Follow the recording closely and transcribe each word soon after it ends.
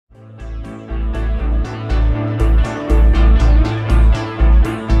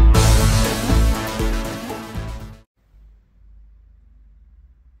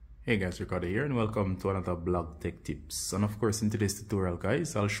Hey guys, Ricardo here and welcome to another Blog Tech Tips. And of course in today's tutorial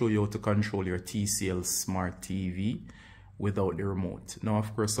guys, I'll show you how to control your TCL Smart TV without the remote. Now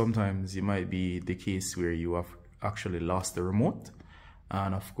of course sometimes it might be the case where you have actually lost the remote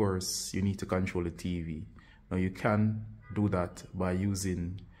and of course you need to control the TV. Now you can do that by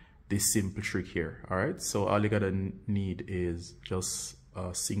using this simple trick here. Alright, so all you gotta need is just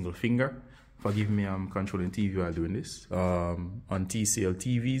a single finger. Forgive me, I'm controlling TV while doing this. On TCL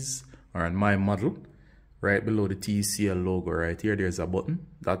TVs or on my model, right below the TCL logo right here, there's a button.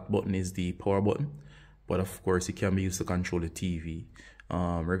 That button is the power button, but of course it can be used to control the TV.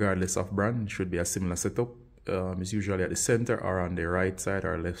 Regardless of brand, it should be a similar setup. It's usually at the center or on the right side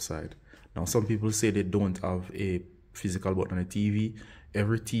or left side. Now some people say they don't have a physical button on a TV.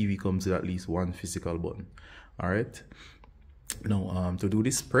 Every TV comes with at least one physical button. All right. Now to do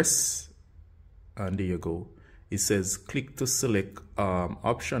this, press. And there you go. It says click to select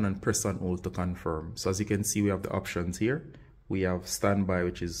option and press and hold to confirm. So as you can see, we have the options here. We have standby,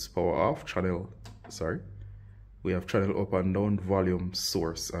 which is power off, we have channel up and down, volume,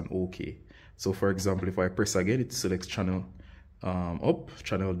 source, and OK. So for example, if I press again, it selects channel up,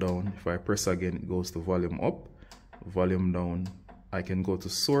 channel down. If I press again, it goes to volume up, volume down. I can go to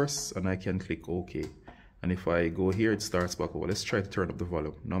source and I can click OK. And if I go here, it starts back over. Let's try to turn up the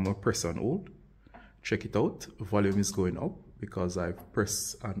volume. Now I'm going to press and hold. Check it out, volume is going up because I've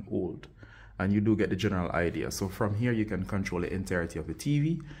pressed and hold, and you do get the general idea. So from here you can control the entirety of the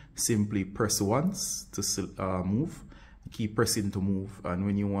TV. Simply press once to move, keep pressing to move, and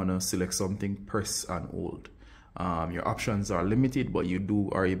when you want to select something, press and hold. Your options are limited, but you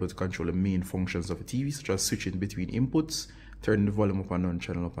are able to control the main functions of the TV, such as switching between inputs, turning the volume up and down,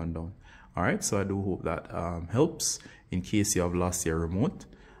 channel up and down. Alright, so I do hope that helps in case you have lost your remote.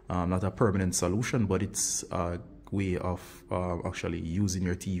 Not a permanent solution, but it's a way of actually using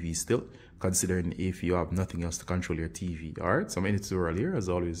your TV still, considering if you have nothing else to control your TV. Alright, so I'm in the tutorial here. As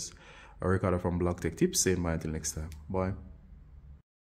always, a Ricardo from Blog Tech Tips, saying bye until next time. Bye.